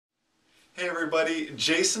Hey everybody,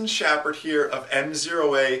 Jason Shepard here of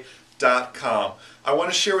n0a.com. I want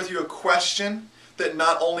to share with you a question that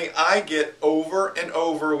not only I get over and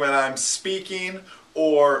over when I'm speaking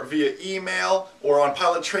or via email or on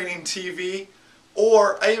Pilot Training TV,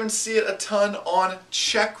 or I even see it a ton on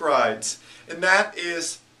check rides, and that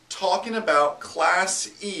is talking about Class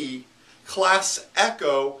E, Class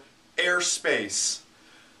Echo airspace.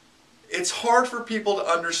 It's hard for people to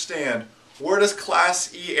understand. Where does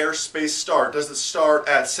Class E airspace start? Does it start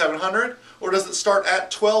at 700 or does it start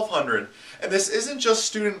at 1200? And this isn't just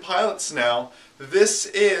student pilots now. This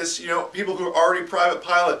is, people who are already private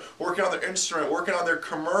pilot, working on their instrument, working on their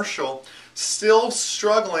commercial, still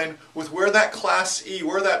struggling with where that Class E,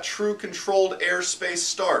 where that true controlled airspace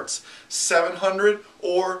starts, 700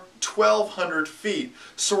 or 1200 feet.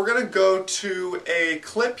 So we're going to go to a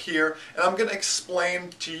clip here and I'm going to explain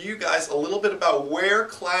to you guys a little bit about where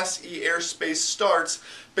Class E airspace starts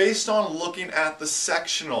based on looking at the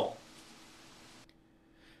sectional.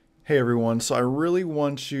 Hey everyone, so I really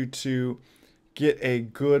want you to get a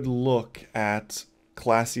good look at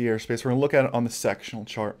Class E airspace. We're going to look at it on the sectional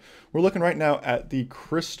chart. We're looking right now at the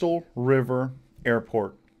Crystal River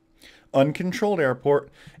Airport, uncontrolled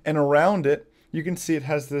airport, and around it you can see it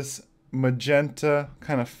has this magenta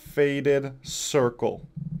kind of faded circle.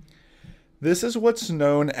 This is what's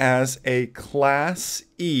known as a Class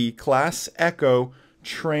E, Class Echo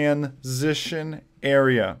transition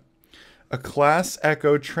area. A Class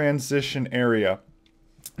Echo transition area.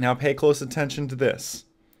 Now pay close attention to this.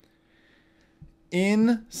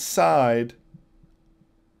 Inside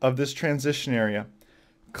of this transition area,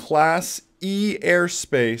 Class E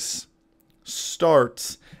airspace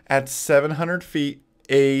starts at 700 feet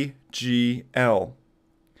AGL.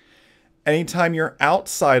 Anytime you're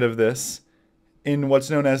outside of this, in what's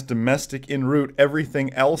known as domestic en route,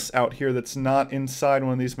 everything else out here that's not inside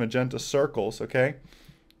one of these magenta circles, okay?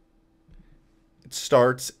 It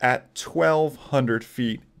starts at 1200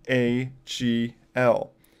 feet AGL.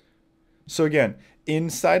 So again,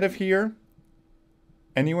 inside of here,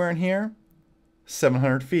 anywhere in here,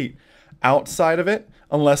 700 feet. Outside of it,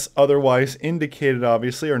 unless otherwise indicated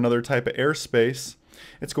obviously, or another type of airspace,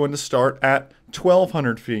 it's going to start at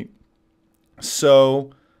 1200 feet.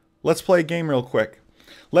 So let's play a game real quick.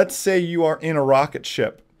 Let's say you are in a rocket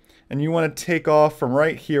ship and you want to take off from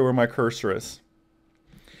right here where my cursor is.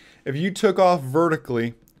 If you took off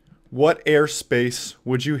vertically, what airspace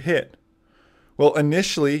would you hit? Well,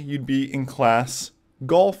 initially you'd be in Class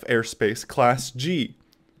Gulf airspace, Class G.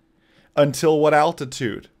 Until what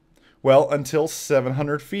altitude? Well, until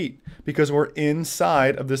 700 feet, because we're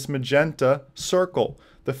inside of this magenta circle,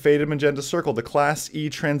 the faded magenta circle, the Class E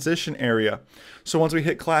transition area. So once we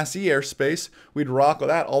hit Class E airspace, we'd rock with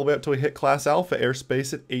that all the way up till we hit Class Alpha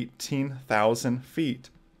airspace at 18,000 feet.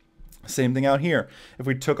 Same thing out here. If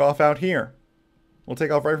we took off out here, we'll take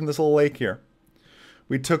off right from this little lake here.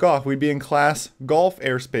 We took off, we'd be in Class Gulf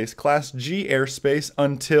airspace, Class G airspace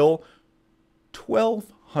until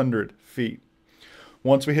 1,200 feet.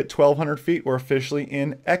 Once we hit 1,200 feet, we're officially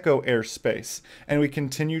in Echo airspace. And we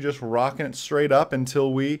continue just rocking it straight up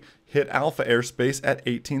until we hit Alpha airspace at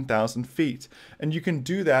 18,000 feet. And you can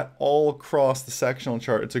do that all across the sectional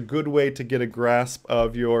chart. It's a good way to get a grasp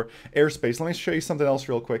of your airspace. Let me show you something else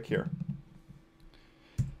real quick here.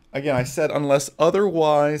 Again, I said unless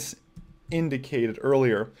otherwise indicated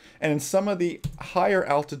earlier. And in some of the higher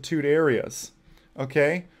altitude areas,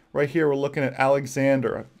 okay, right here we're looking at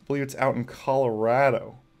Alexander. I believe it's out in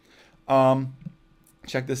Colorado.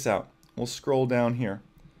 Check this out. We'll scroll down here.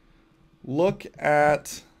 Look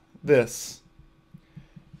at this.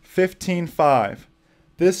 15.5.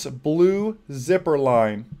 This blue zipper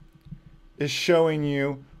line is showing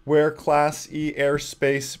you where Class E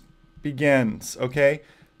airspace begins, okay?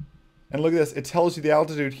 And look at this. It tells you the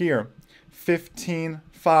altitude here.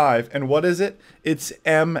 15.5. And what is it? It's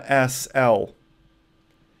MSL.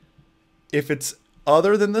 If it's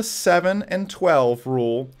other than the 7 and 12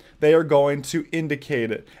 rule, they are going to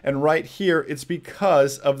indicate it. And right here, it's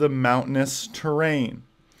because of the mountainous terrain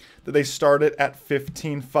that they started at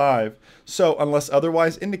 15.5. So unless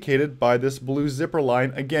otherwise indicated by this blue zipper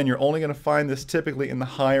line, again, you're only going to find this typically in the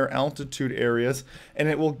higher altitude areas, and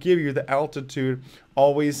it will give you the altitude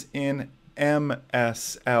always in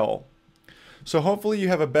MSL. So hopefully you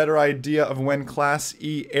have a better idea of when Class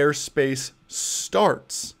E airspace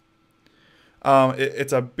starts.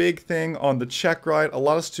 It's a big thing on the check ride. A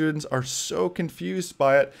lot of students are so confused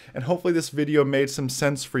by it, and hopefully this video made some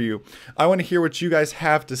sense for you. I want to hear what you guys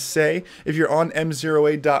have to say. If you're on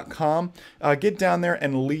m0a.com, get down there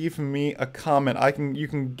and leave me a comment. You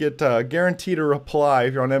can get guaranteed a reply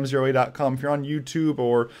if you're on m0a.com. If you're on YouTube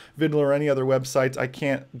or Vidler or any other websites, I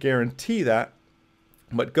can't guarantee that.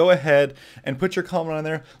 But go ahead and put your comment on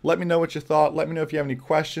there. Let me know what you thought. Let me know if you have any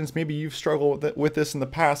questions. Maybe you've struggled with this in the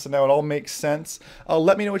past and now it all makes sense.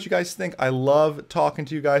 Let me know what you guys think. I love talking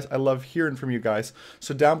to you guys. I love hearing from you guys.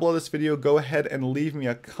 So down below this video, go ahead and leave me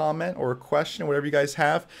a comment or a question, whatever you guys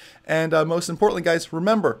have. And most importantly, guys,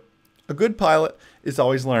 remember, a good pilot is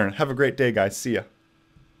always learning. Have a great day, guys. See ya.